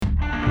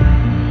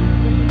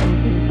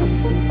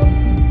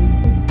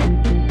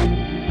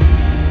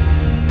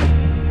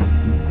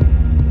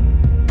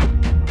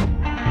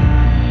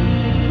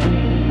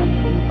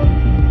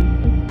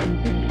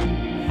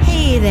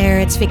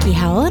Vicki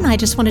Howell, and I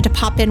just wanted to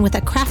pop in with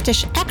a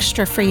Craftish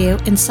extra for you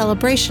in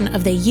celebration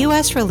of the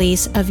U.S.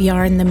 release of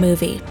Yarn the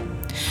Movie.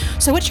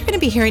 So what you're going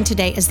to be hearing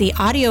today is the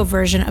audio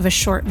version of a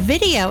short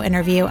video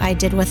interview I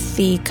did with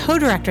the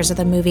co-directors of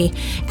the movie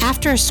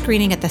after a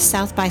screening at the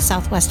South by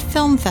Southwest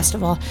Film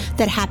Festival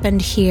that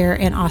happened here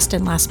in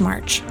Austin last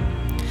March.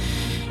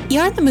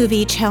 Yarn the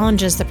Movie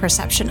challenges the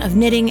perception of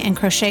knitting and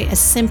crochet as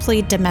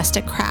simply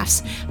domestic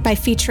crafts by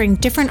featuring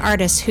different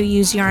artists who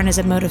use yarn as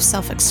a mode of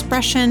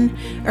self-expression,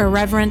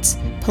 irreverence,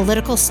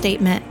 political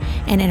statement,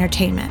 and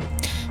entertainment.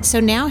 So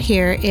now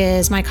here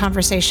is my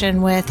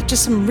conversation with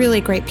just some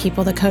really great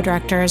people, the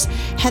co-directors,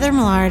 Heather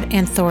Millard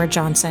and Thor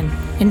Johnson.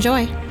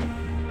 Enjoy.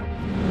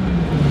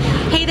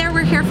 Hey there,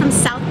 we're here from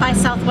South by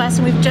Southwest,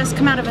 and we've just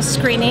come out of a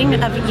screening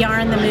of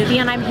Yarn the Movie,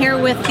 and I'm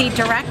here with the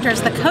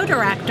directors, the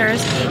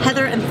co-directors,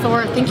 Heather and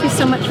Thor. Thank you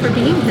so much for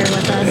being here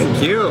with us.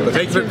 Thank you.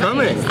 Thanks for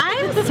coming.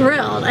 I'm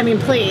thrilled. I mean,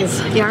 please,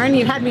 Yarn,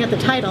 you had me at the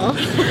title.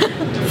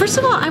 First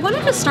of all, I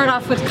wanted to start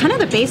off with kind of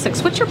the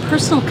basics. What's your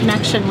personal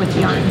connection with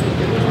yarn?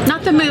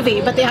 Not the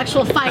movie, but the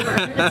actual fiber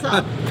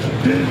itself.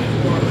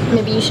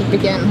 Maybe you should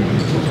begin.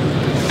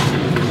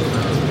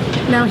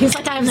 No, he's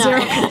like, I have zero.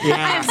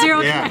 I have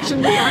zero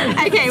connection to yarn.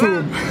 Okay,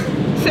 well,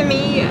 for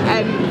me,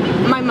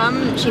 my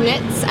mum, she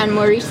knits, and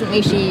more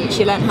recently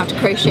she learned how to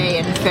crochet,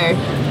 and for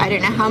I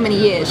don't know how many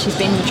years she's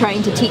been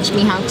trying to teach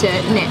me how to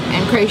knit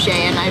and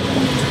crochet, and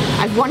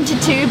I've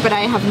wanted to, but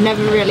I have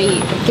never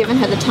really given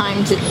her the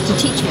time to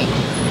teach me.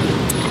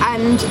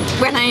 And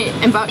when I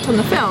embarked on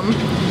the film,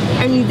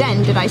 only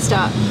then did I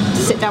start to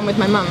sit down with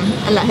my mum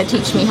and let her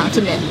teach me how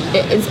to knit.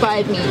 It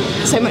inspired me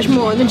so much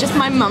more than just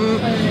my mum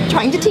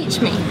trying to teach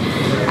me.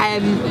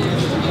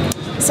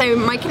 So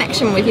my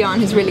connection with yarn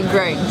has really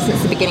grown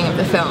since the beginning of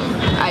the film.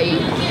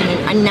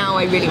 Now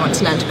I really want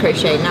to learn to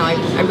crochet. Now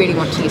I really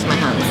want to use my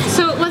hands.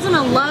 So it wasn't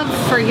a love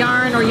for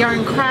yarn or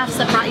yarn crafts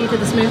that brought you to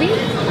this movie?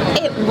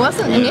 It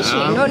wasn't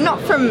initially,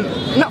 not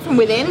from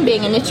within,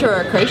 being a knitter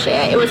or a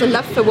crocheter. It was a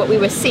love for what we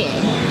were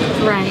seeing,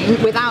 right?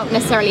 Without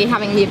necessarily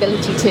having the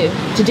ability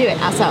to do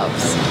it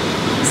ourselves.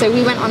 So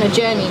we went on a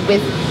journey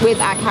with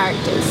our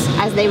characters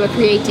as they were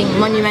creating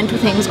monumental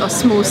things or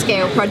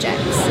small-scale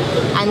projects,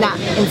 and that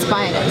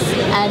inspired us.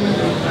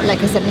 And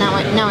like I said, now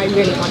I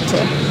really want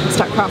to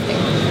start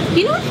crafting.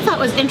 You know what I thought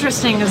was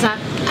interesting is that,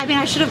 I mean,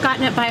 I should have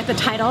gotten it by the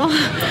title,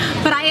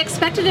 but I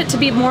expected it to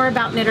be more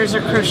about knitters or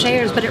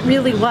crocheters, but it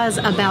really was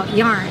about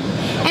yarn.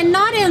 And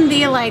not in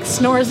the like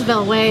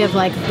Snoresville way of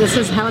like, this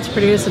is how it's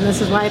produced and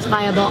this is why it's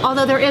viable,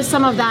 although there is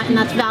some of that and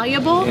that's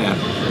valuable.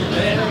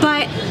 Yeah.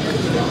 But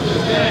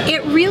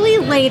it really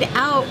laid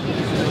out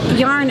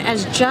yarn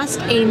as just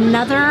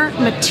another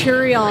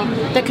material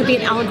that could be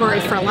an allegory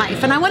for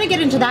life. And I want to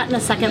get into that in a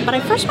second, but I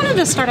first wanted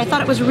to start, I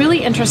thought it was really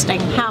interesting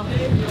how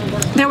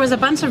there was a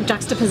bunch of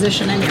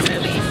juxtaposition in your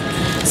movie.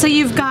 So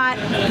you've got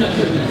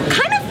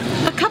kind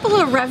of a couple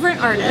of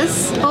irreverent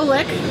artists.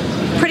 Oleg,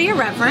 pretty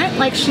irreverent,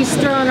 like she's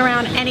throwing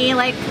around any,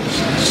 like,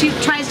 she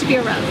tries to be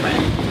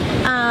irreverent.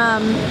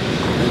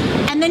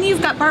 And then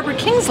you've got Barbara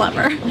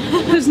Kingslever,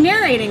 who's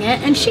narrating it,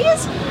 and she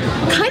is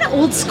kind of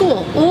old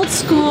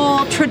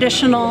school,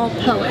 traditional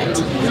poet.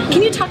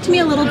 Can you talk to me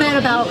a little bit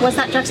about, was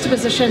that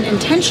juxtaposition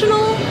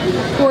intentional,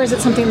 or is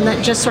it something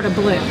that just sort of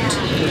bloomed?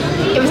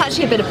 It was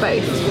actually a bit of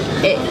both.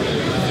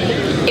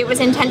 It was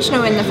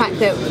intentional in the fact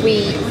that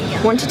we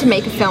wanted to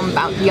make a film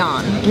about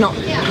yarn, not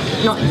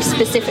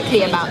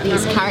specifically about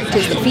these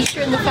characters that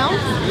feature in the film.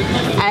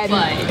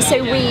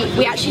 So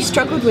we actually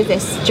struggled with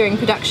this during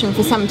production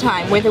for some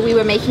time, whether we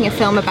were making a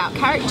film about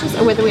characters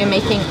or whether we were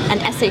making an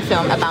essay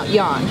film about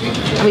yarn.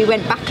 And we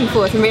went back and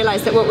forth and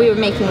realized that what we were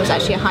making was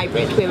actually a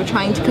hybrid. We were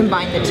trying to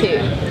combine the two.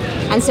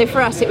 And so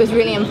for us it was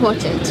really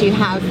important to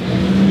have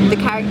the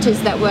characters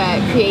that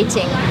were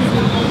creating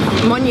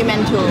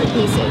monumental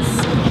pieces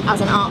as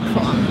an art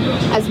form,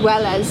 as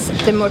well as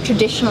the more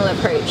traditional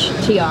approach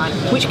to yarn,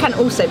 which can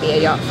also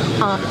be a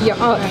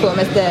art form,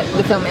 as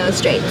the film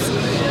illustrates.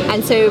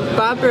 And so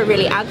Barbara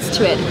really adds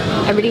to it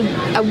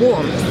a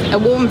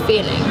warm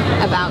feeling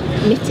about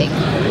knitting,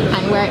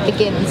 and where it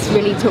begins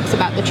really talks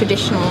about the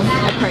traditional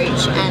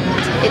approach,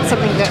 and it's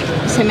something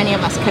that so many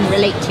of us can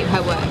relate to,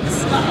 her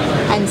works.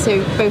 And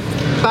so both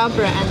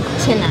Barbara and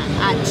Tina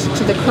add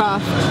to the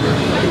craft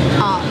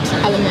art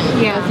element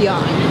of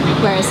yarn,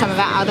 whereas some of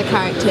our other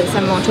characters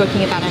are more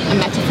talking about a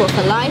metaphor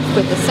for life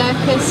with the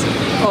circus,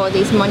 or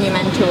these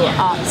monumental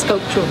art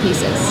sculptural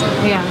pieces.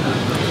 Yeah.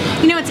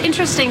 You know, it's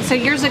interesting. So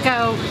years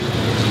ago,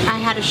 I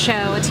had a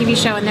TV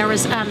show, and there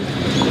was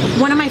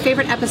one of my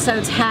favorite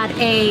episodes had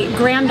a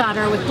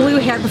granddaughter with blue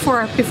hair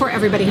before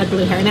everybody had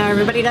blue hair. Now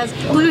everybody does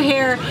blue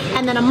hair,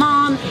 and then a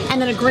mom, and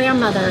then a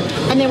grandmother,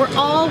 and they were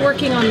all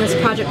working on this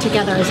project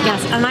together as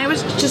guests. And I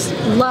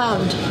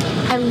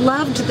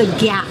loved the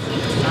gap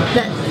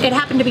that it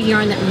happened to be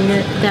yarn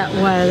that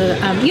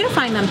was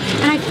unifying them.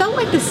 And I felt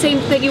like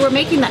that you were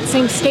making that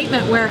same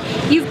statement where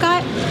you've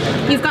got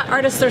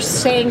artists that are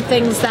saying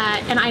things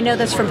that, and I know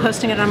this from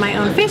posting it on my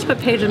own Facebook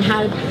page and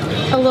had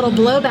a little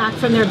blowback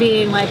from there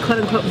being like quote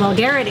unquote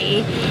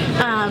vulgarity,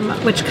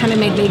 which kind of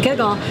made me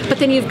giggle. But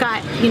then you've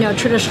got,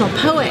 traditional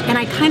poet, and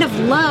I kind of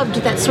loved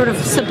that sort of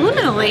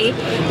subliminally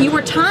you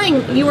were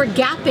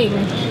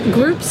gapping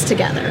groups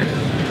together.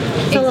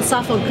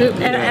 Philosophical group,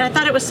 and I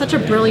thought it was such a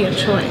brilliant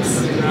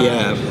choice.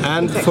 Yeah,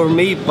 and for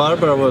me,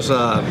 Barbara was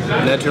a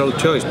natural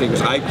choice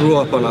because I grew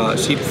up on a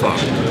sheep farm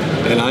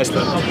in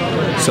Iceland.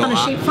 So on a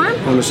sheep farm?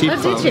 On a sheep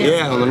farm, did you?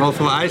 yeah, on the north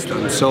of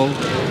Iceland. So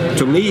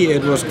to me,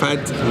 it was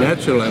quite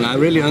natural, and I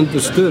really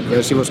understood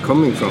where she was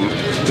coming from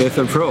with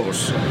her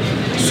prose.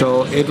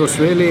 So it was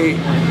really,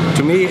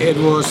 to me, it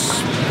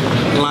was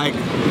like,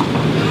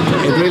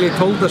 it really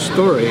told the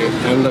story,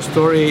 and the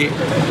story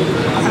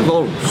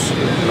evolves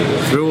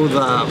through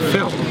the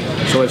film.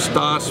 So it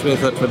starts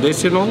with a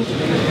traditional,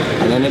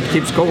 and then it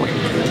keeps going.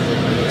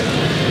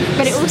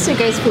 But it also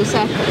goes full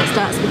circle. It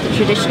starts with the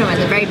traditional at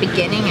the very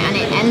beginning, and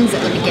it ends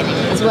at the beginning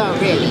as well,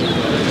 really.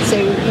 So,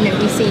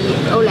 we see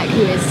Oleg,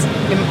 who has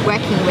been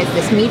working with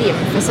this medium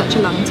for such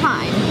a long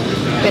time,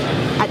 but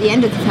at the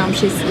end of the film,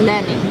 she's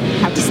learning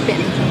how to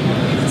spin.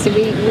 So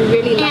we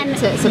really like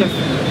to sort of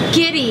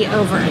giddy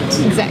over it.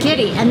 Exactly.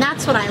 Giddy. And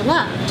that's what I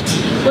loved,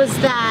 was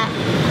that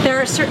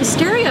there are certain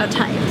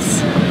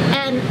stereotypes.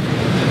 And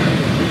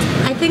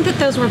I think that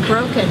those were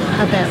broken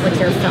a bit with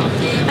your film.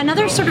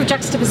 Another sort of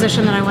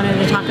juxtaposition that I wanted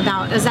to talk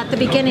about is at the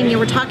beginning you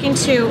were talking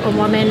to a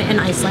woman in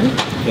Iceland.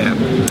 Yeah.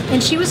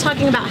 And she was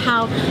talking about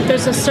how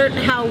there's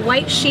how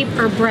white sheep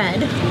are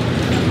bred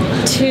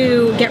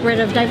to get rid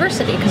of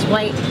diversity because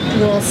white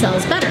wool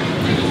sells better.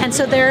 And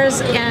so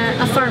there's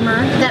a farmer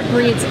that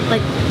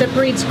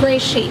breeds gray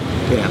sheep,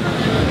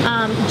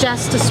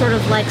 just to sort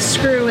of like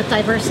screw with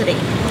diversity.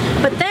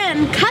 But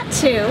then cut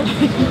to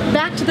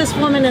back to this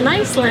woman in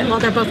Iceland. Well,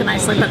 they're both in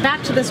Iceland, but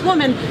back to this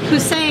woman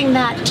who's saying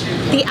that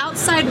the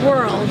outside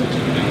world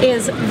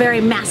is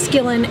very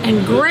masculine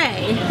and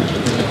gray.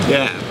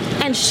 Yeah.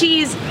 And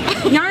she's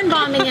yarn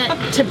bombing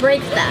it to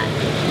break that.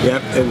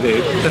 Yep,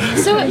 indeed.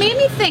 So it made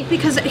me think,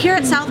 because here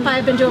at South by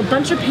I've been to a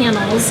bunch of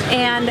panels,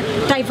 and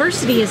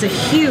diversity is a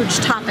huge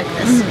topic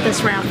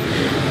this round.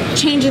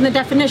 Changing the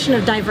definition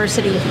of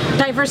diversity,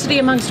 diversity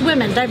amongst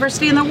women,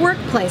 diversity in the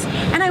workplace.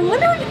 And I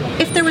wondered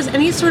if there was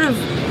any sort of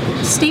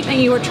statement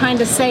you were trying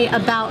to say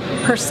about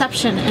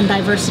perception and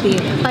diversity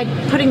by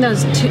putting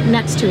those two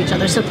next to each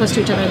other, so close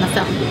to each other in the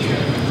film.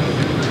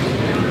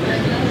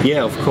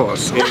 Yeah, of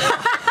course.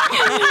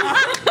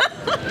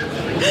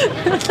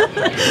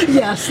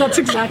 Yes, that's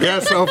exactly.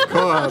 Yes, of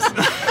course.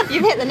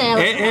 You've hit the nail on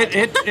the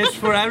head. It's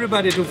for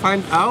everybody to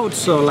find out,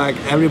 so like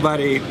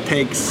everybody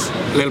takes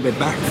a little bit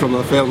back from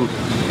a film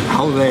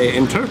how they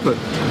interpret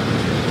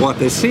what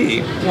they see.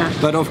 Yeah.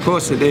 But of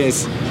course it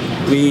is,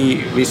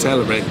 we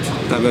celebrate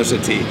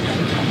diversity,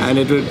 and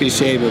it would be a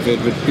shame if it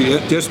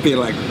would just be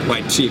like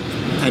white sheep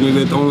and we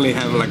would only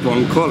have like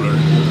one color,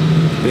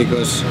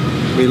 because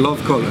we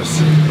love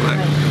colors.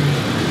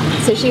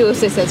 So she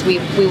also says we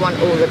want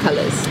all the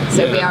colours.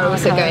 So we are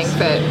also going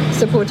for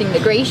supporting the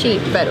grey sheep,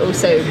 but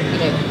also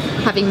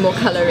having more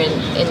colour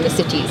in the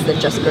cities than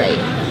just grey.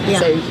 Yeah.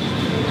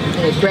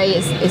 So grey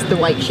is the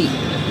white sheep,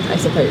 I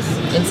suppose,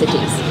 in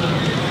cities.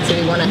 So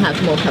we want to have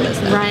more colours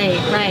there.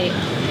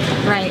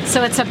 Right.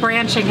 So it's a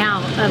branching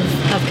out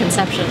of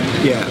conception.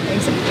 Yeah.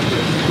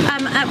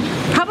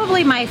 Exactly.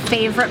 Probably my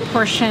favorite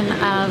portion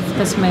of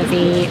this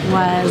movie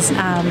was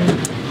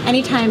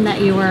anytime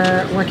that you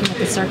were working at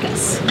the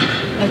circus.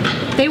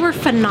 They were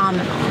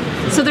phenomenal.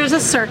 So there's a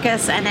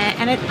circus in it,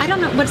 and I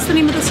don't know, what's the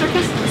name of the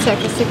circus?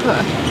 Circus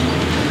Secor.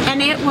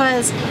 And it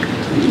was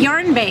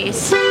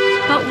yarn-based,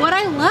 but what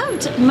I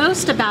loved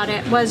most about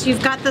it was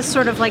you've got this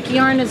sort of like,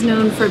 yarn is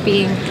known for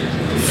being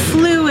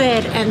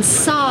fluid and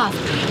soft,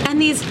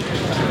 and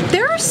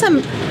there are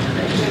some,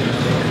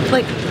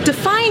 like,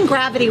 defying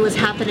gravity was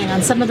happening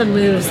on some of the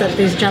moves that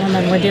these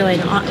gentlemen were doing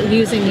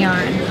using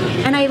yarn.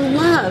 And I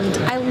loved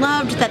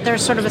that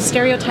there's sort of a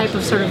stereotype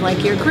of sort of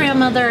like your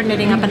grandmother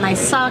knitting up a nice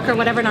sock or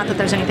whatever, not that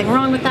there's anything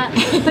wrong with that,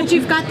 but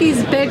you've got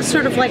these big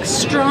sort of like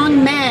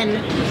strong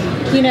men,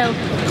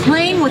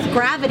 playing with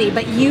gravity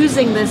but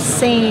using the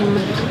same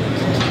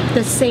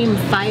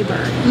fiber.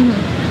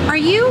 Mm-hmm.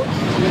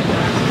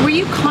 Were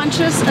you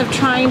conscious of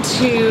trying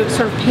to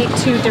sort of paint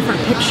two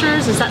different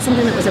pictures? Is that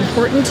something that was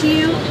important to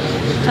you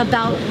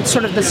about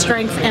sort of the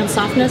strength and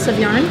softness of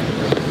yarn?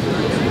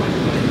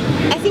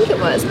 I think it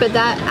was, but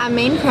our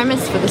main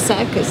premise for the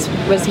circus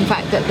was in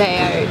fact that they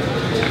are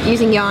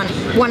using yarn,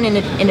 one in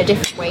a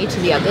different way to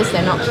the others.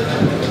 They're not sort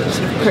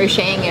of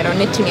crocheting it or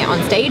knitting it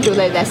on stage,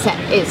 although their set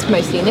is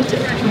mostly knitted.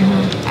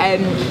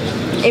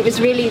 Mm-hmm. It was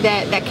really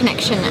their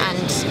connection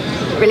and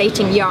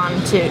relating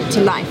yarn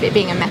to life, it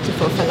being a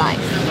metaphor for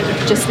life.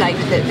 Just like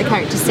the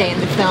characters say in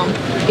the film,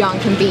 yarn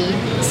can be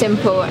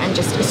simple and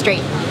just a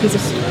straight piece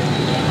of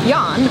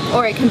yarn,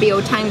 or it can be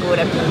all tangled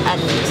and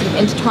sort of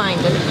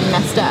intertwined and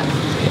messed up.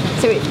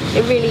 So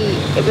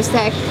it was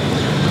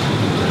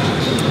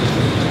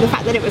the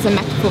fact that it was a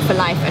metaphor for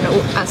life and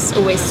us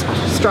always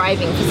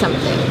striving for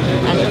something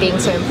and it being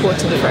so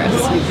important for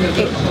us.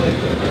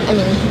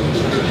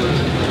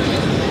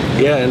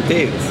 Yeah,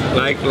 indeed.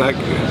 Like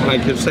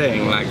you're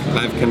saying, like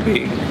life can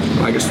be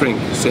like a string,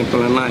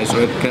 simple and nice,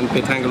 or it can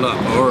be tangled up,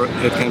 or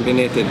it can be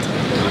knitted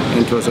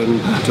into a certain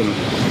pattern.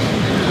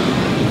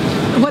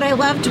 What I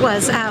loved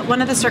was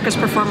one of the circus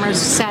performers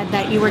said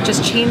that you were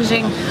just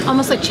changing,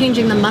 almost like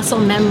changing the muscle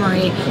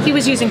memory. He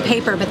was using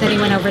paper, but then he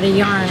went over to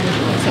yarn,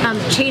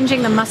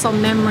 changing the muscle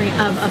memory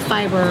of a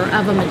fiber,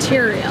 of a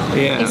material.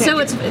 Yeah. So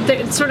it's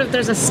sort of,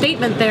 there's a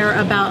statement there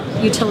about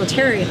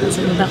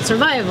utilitarianism, about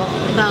survival,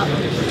 about...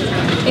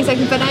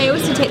 Exactly, but I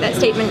also take that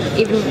statement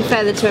even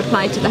further to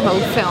apply to the whole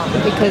film,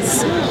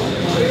 because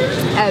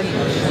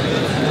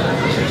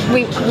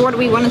what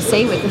we want to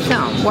say with the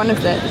film, one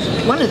of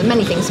the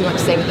many things we want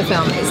to say with the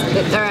film is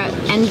that there are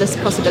endless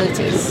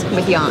possibilities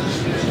with yarn.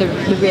 There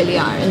really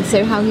are. And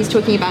so how he's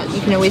talking about,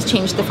 you can always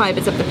change the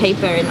fibers of the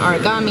paper in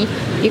origami,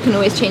 you can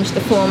always change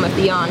the form of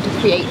the yarn to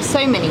create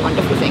so many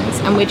wonderful things,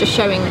 and we're just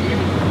showing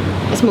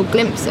a small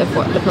glimpse of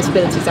what the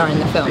possibilities are in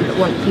the film, but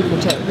want people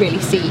to really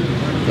see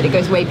that it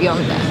goes way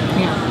beyond that.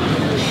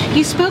 Yeah.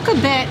 You spoke a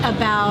bit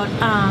about,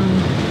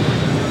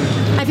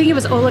 I think it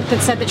was Oleg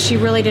that said that she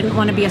really didn't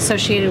want to be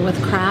associated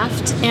with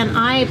craft, and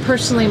I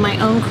personally, my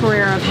own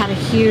career, have had a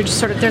huge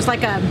sort of, there's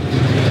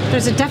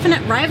a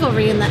definite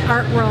rivalry in the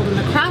art world and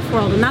the craft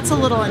world, and that's a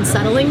little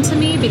unsettling to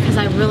me because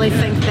I really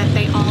think that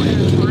they all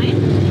intertwine.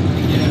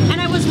 And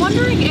I was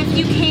wondering if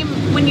you came,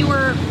 when you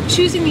were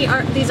choosing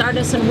these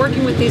artists and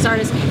working with these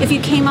artists, if you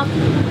came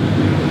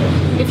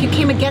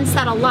against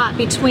that a lot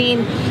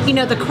between, you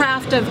know, the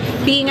craft of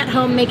being at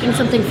home making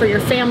something for your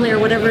family or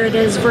whatever it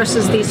is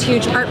versus these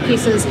huge art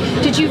pieces.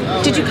 Did you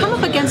come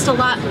up against a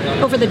lot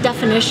over the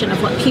definition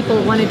of what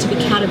people wanted to be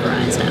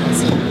categorized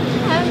as?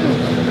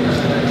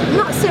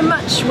 Not so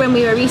much when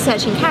we were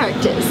researching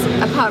characters,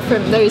 apart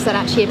from those that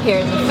actually appear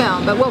in the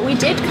film, but what we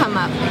did come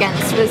up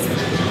against was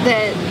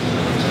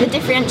the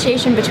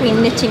differentiation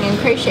between knitting and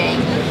crocheting,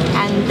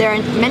 and there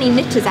are many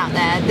knitters out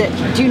there that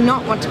do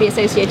not want to be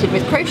associated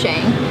with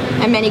crocheting,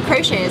 and many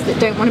crocheters that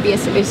don't want to be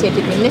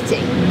associated with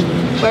knitting,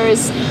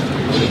 whereas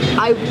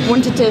I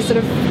wanted to sort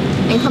of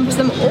encompass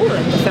them all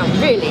in the film,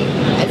 really.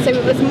 And so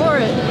it was more,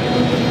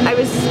 I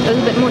was a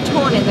little bit more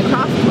torn in the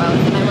craft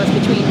world than I was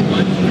between,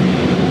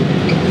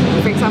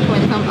 for example,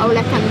 in the film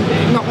Oleg and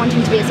not wanting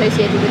to be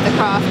associated with the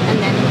craft,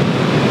 and then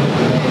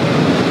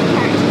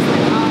characters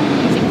that are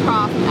using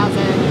craft as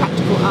a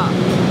practical art.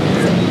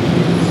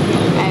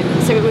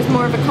 So it was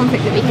more of a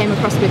conflict that we came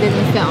across within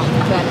the film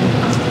than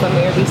when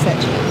we were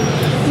researching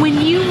it. When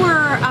you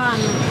were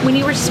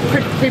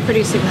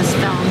pre-producing this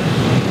film,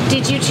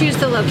 did you choose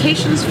the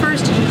locations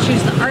first? Did you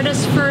choose the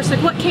artists first?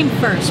 Like, what came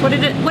first? What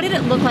did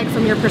it look like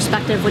from your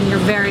perspective when you're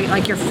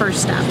your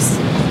first steps?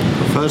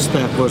 First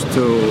step was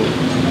to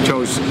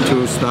choose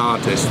the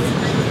artist,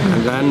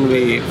 and then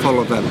we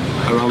followed them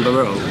around the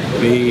world.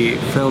 We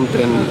filmed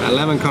in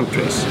 11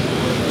 countries,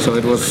 so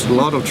it was a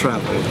lot of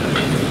travel.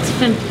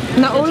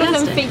 Not all of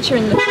them feature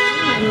in the film.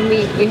 I mean,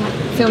 we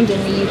filmed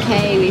in the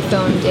UK, we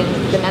filmed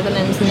in the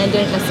Netherlands, and they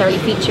don't necessarily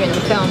feature in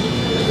the film,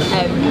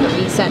 but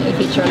we certainly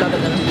feature a lot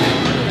of them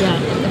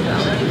in the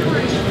film.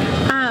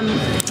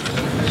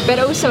 But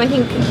also, I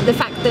think the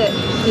fact that,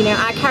 you know,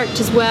 our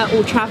characters were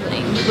all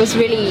travelling was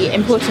really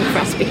important for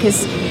us,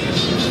 because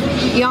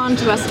yarn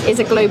to us is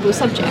a global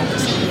subject.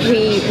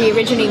 We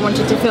originally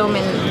wanted to film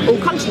in all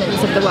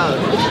continents of the world,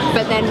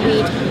 but then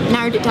we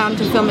narrowed it down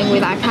to filming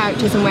with our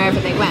characters and wherever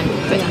they went.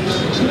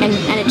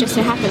 And it just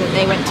so happened that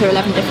they went to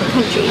 11 different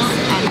countries,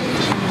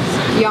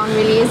 and yarn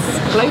really is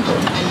global,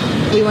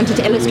 and we wanted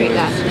to illustrate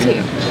that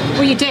too.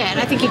 Well, you did.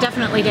 I think you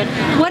definitely did.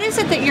 What is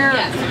it that you're,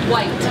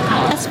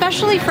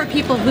 especially for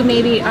people who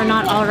maybe are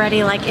not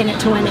already like in it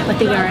to win it with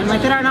the yarn,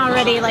 like that aren't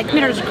already like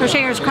knitters,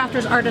 crocheters,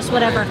 crafters, artists,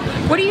 whatever.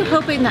 What are you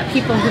hoping that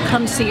people who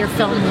come see your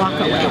film walk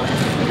away with?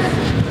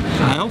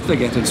 I hope they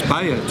get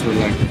inspired to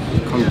like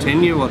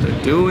continue what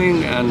they're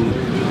doing,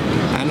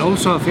 and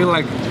also I feel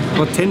like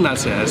what Tinna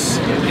says,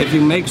 if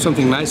you make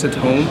something nice at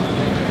home,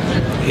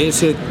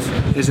 is it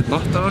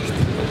not art?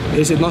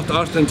 Is it not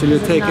art until you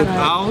take it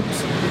out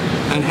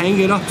and hang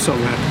it up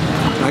somewhere?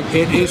 Like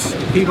it is,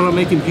 people are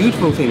making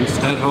beautiful things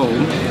at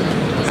home,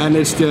 and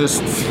it's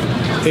just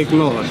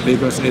ignored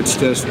because it's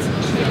just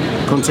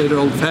considered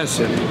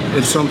old-fashioned.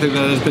 It's something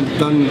that has been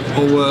done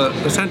over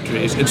the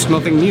centuries. It's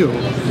nothing new.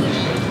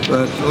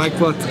 But like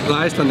what the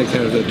Icelandic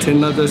character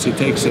Tinna does, he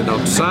takes it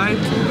outside,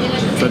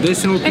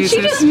 traditional pieces.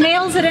 And she just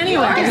nails it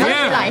anyway.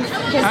 Yeah,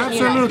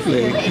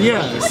 absolutely.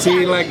 Yeah,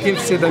 she like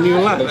gives it a new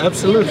life.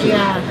 Absolutely.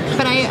 Yeah.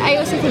 But I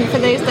also think for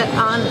those that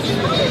aren't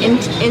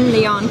in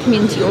the yarn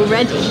community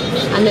already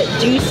and that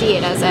do see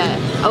it as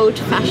a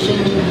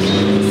old-fashioned,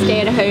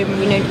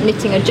 stay-at-home, you know,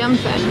 knitting a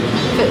jumper,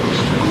 but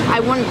I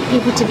want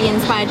people to be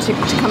inspired to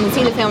come and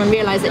see the film and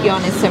realise that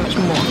yarn is so much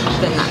more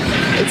than that.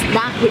 It's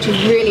that which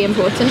is really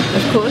important,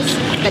 of course,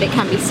 but it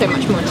can be so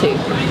much more too,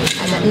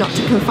 and that not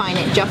to confine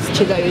it just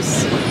to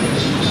those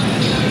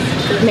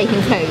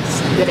making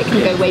clothes, that it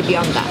can go way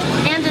beyond that.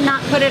 And to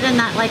not put it in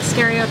that like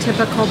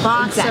stereotypical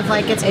box of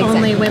like it's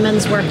only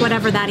women's work,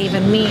 whatever that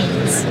even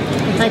means.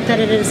 Like that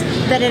it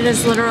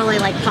is literally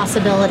like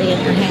possibility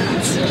in your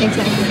hands.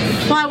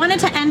 Exactly. Well, I wanted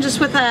to end just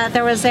with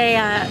there was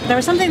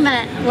something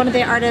that one of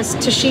the artists,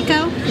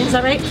 Toshiko, is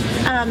that right?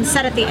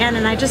 Said at the end,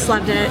 and I just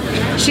loved it.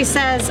 She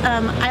says,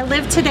 "I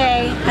live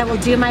today, I will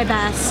do my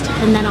best,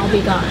 and then I'll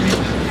be gone."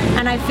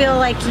 And I feel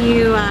like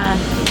you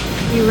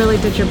really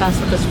did your best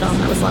with this film.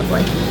 That was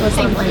lovely. It was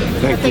lovely.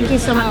 Thank you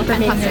so much for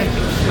being here.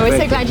 We're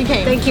so glad you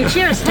came. Thank you.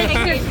 Cheers.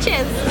 Thank you.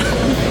 Cheers.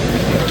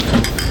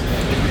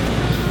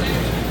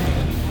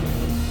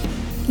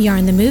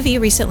 Yarn the Movie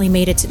recently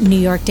made its New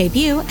York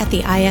debut at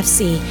the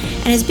IFC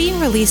and is being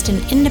released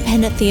in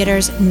independent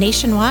theaters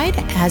nationwide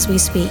as we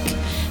speak.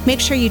 Make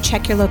sure you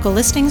check your local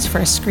listings for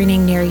a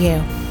screening near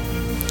you.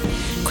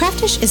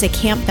 Craftish is a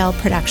Camp Bell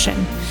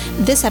production.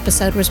 This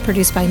episode was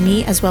produced by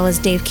me as well as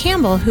Dave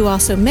Campbell, who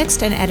also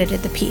mixed and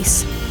edited the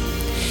piece.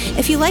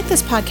 If you like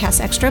this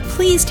podcast extra,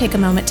 please take a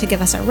moment to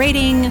give us a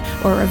rating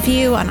or a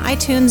review on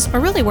iTunes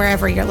or really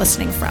wherever you're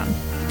listening from.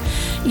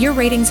 Your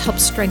ratings help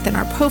strengthen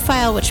our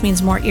profile, which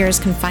means more ears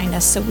can find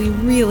us, so we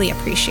really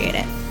appreciate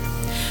it.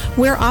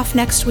 We're off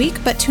next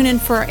week, but tune in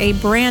for a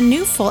brand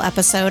new full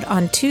episode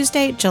on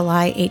Tuesday,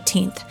 July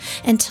 18th.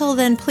 Until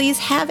then, please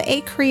have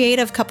a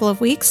creative couple of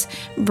weeks.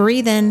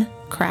 Breathe in,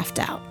 craft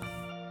out.